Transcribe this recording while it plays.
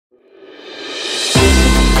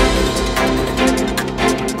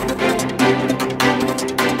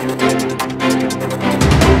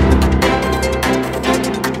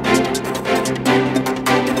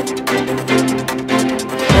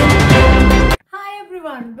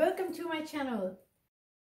welcome to my channel.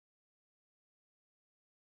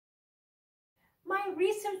 My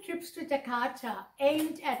recent trips to Jakarta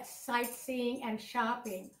aimed at sightseeing and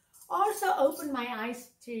shopping also opened my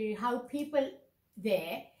eyes to how people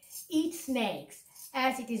there eat snakes,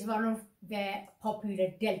 as it is one of their popular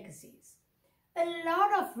delicacies. A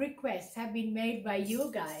lot of requests have been made by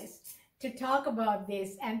you guys to talk about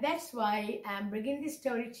this, and that's why I'm bringing this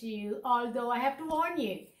story to you, although I have to warn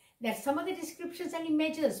you that some of the descriptions and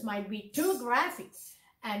images might be too graphic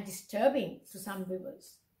and disturbing to some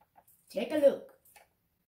viewers. Take a look.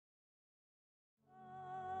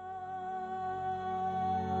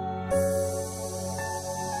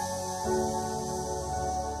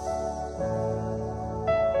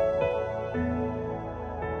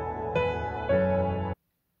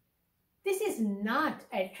 This is not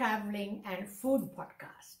a traveling and food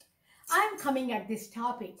podcast. I'm coming at this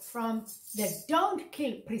topic from the don't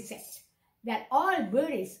kill precept that all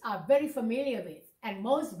Buddhists are very familiar with and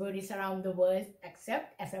most Buddhists around the world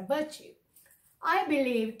accept as a virtue. I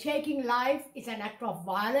believe taking life is an act of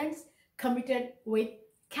violence committed with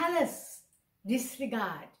callous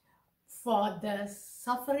disregard for the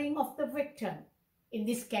suffering of the victim, in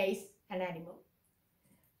this case, an animal.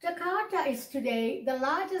 Jakarta is today the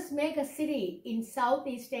largest mega city in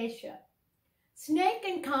Southeast Asia. Snake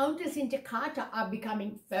encounters in Jakarta are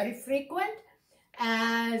becoming very frequent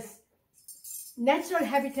as natural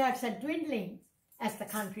habitats are dwindling as the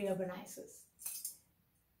country urbanizes.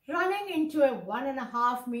 Running into a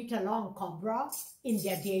 1.5 meter long cobra in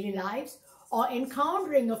their daily lives or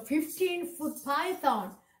encountering a 15-foot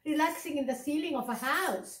python relaxing in the ceiling of a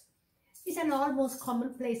house is an almost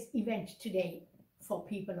commonplace event today for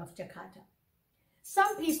people of Jakarta.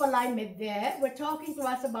 Some people I met there were talking to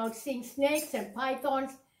us about seeing snakes and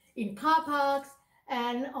pythons in car parks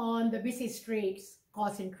and on the busy streets,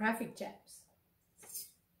 causing traffic jams.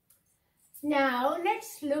 Now,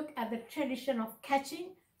 let's look at the tradition of catching,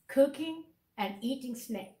 cooking, and eating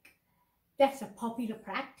snake. That's a popular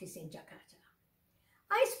practice in Jakarta.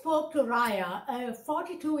 I spoke to Raya, a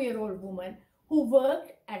 42-year-old woman who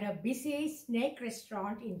worked at a busy snake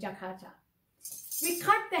restaurant in Jakarta. We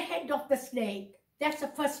cut the head of the snake. That's the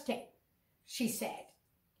first step, she said.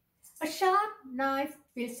 A sharp knife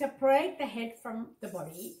will separate the head from the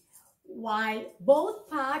body, while both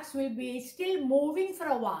parts will be still moving for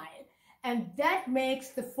a while, and that makes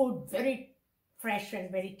the food very fresh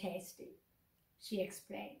and very tasty, she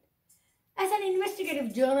explained. As an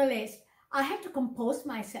investigative journalist, I had to compose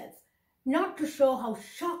myself not to show how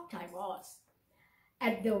shocked I was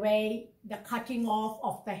at the way the cutting off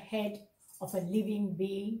of the head of a living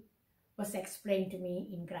being was explained to me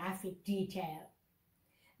in graphic detail.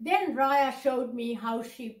 Then Raya showed me how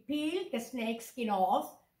she peeled the snake skin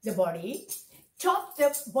off the body, chopped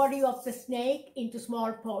the body of the snake into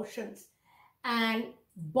small portions, and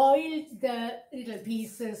boiled the little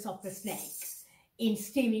pieces of the snake in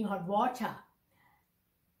steaming hot water.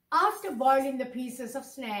 After boiling the pieces of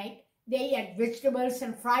snake, they add vegetables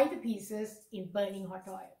and fry the pieces in burning hot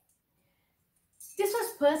oil. This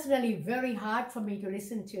was personally very hard for me to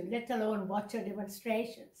listen to, let alone watch her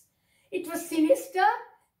demonstrations. It was sinister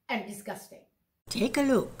and disgusting. Take a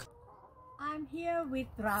look. I'm here with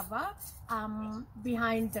Rava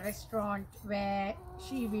behind the restaurant where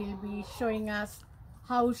she will be showing us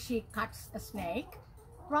how she cuts a snake.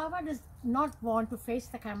 Rava does not want to face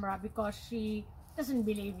the camera because she doesn't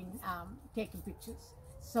believe in taking pictures.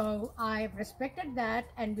 So I've respected that,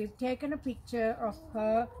 and we've taken a picture of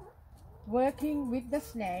her working with the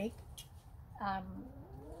snake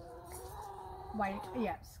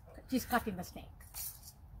yes, she's cutting the snake.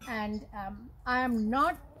 And I am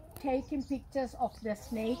not taking pictures of the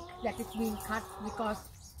snake that is being cut because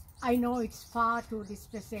I know it's far too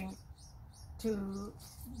distressing to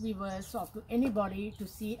viewers or to anybody to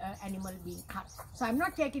see an animal being cut. So I'm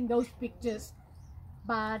not taking those pictures,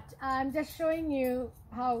 but I'm just showing you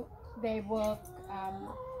how they work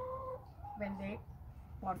when they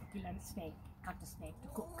want to kill a snake, cut a snake to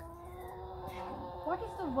cook. What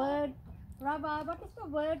is the word, Rava? What is the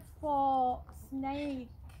word for snake?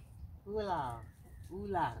 Ular.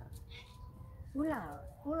 Ular. Ular.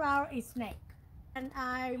 Ular is snake. And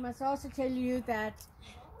I must also tell you that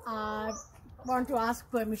I want to ask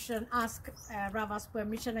Rava's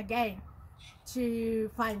permission again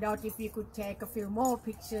to find out if we could take a few more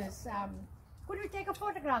pictures. Could we take a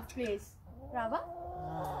photograph, please, Rava?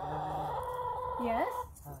 Yes?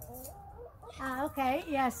 Okay,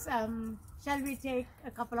 yes. Shall we take a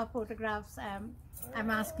couple of photographs? I'm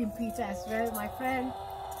asking Peter as well, my friend.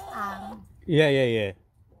 Yeah.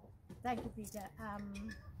 Thank you, Peter.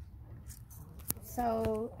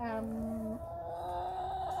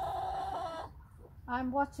 I'm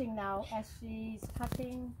watching now as she's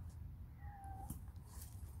cutting.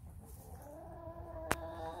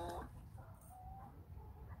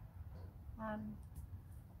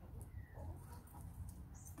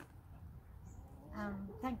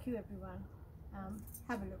 Thank you, everyone.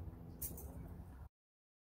 Have a look.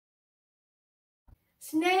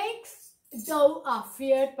 Snakes, though, are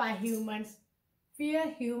feared by humans, fear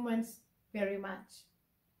humans very much.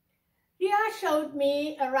 Ria showed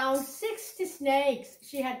me around 60 snakes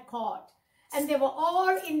she had caught, and they were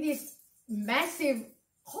all in this massive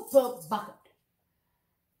copper bucket.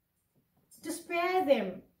 To spare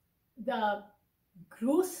them the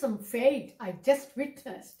gruesome fate I just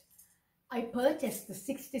witnessed, I purchased the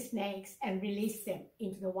 60 snakes and released them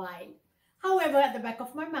into the wild. However, at the back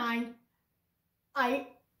of my mind, I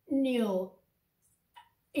knew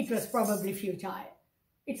it was probably futile.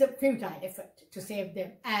 It's a futile effort to save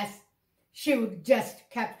them, as she would just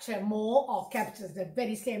capture more or capture the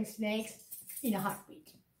very same snakes in a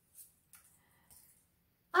heartbeat.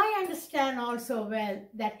 I understand also well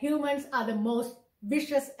that humans are the most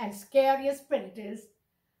vicious and scariest predators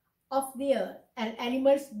of the earth, and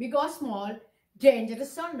animals, big or small,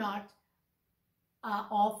 dangerous or not, are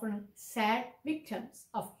often sad victims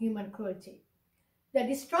of human cruelty. The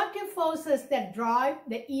destructive forces that drive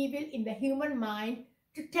the evil in the human mind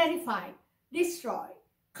to terrify, destroy,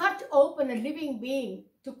 cut open a living being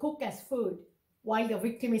to cook as food while the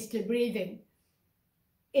victim is still breathing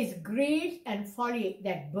is greed and folly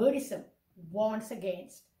that Buddhism warns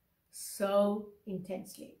against so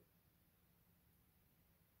intensely.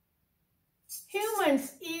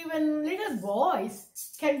 Humans, even little boys,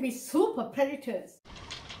 can be super predators.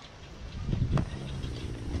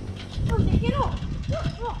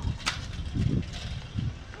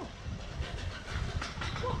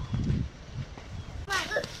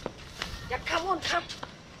 Come on, come.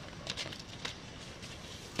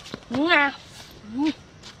 Nha.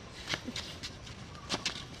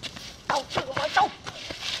 Đâu, chưa có đâu.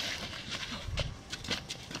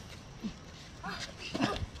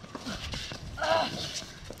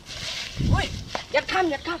 Ôi, giật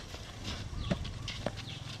khăm.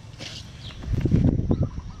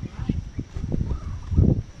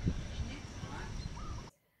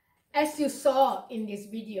 As you saw in this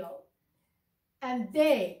video, and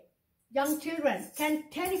they, young children, can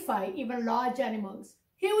terrify even large animals,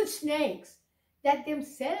 huge snakes that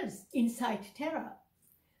themselves incite terror.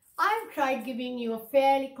 I've tried giving you a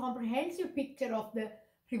fairly comprehensive picture of the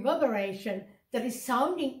reverberation, the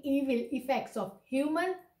resounding evil effects of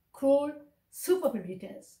human, cruel super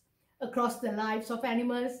predators across the lives of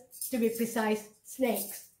animals, to be precise,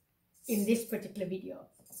 snakes, in this particular video.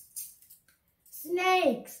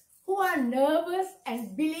 Snakes who are nervous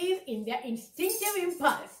and believe in their instinctive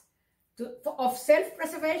impulse of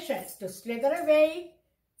self-preservation to slither away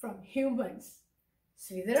from humans,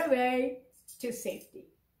 slither away to safety.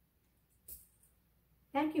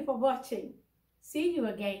 Thank you for watching. See you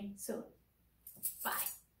again soon. Bye.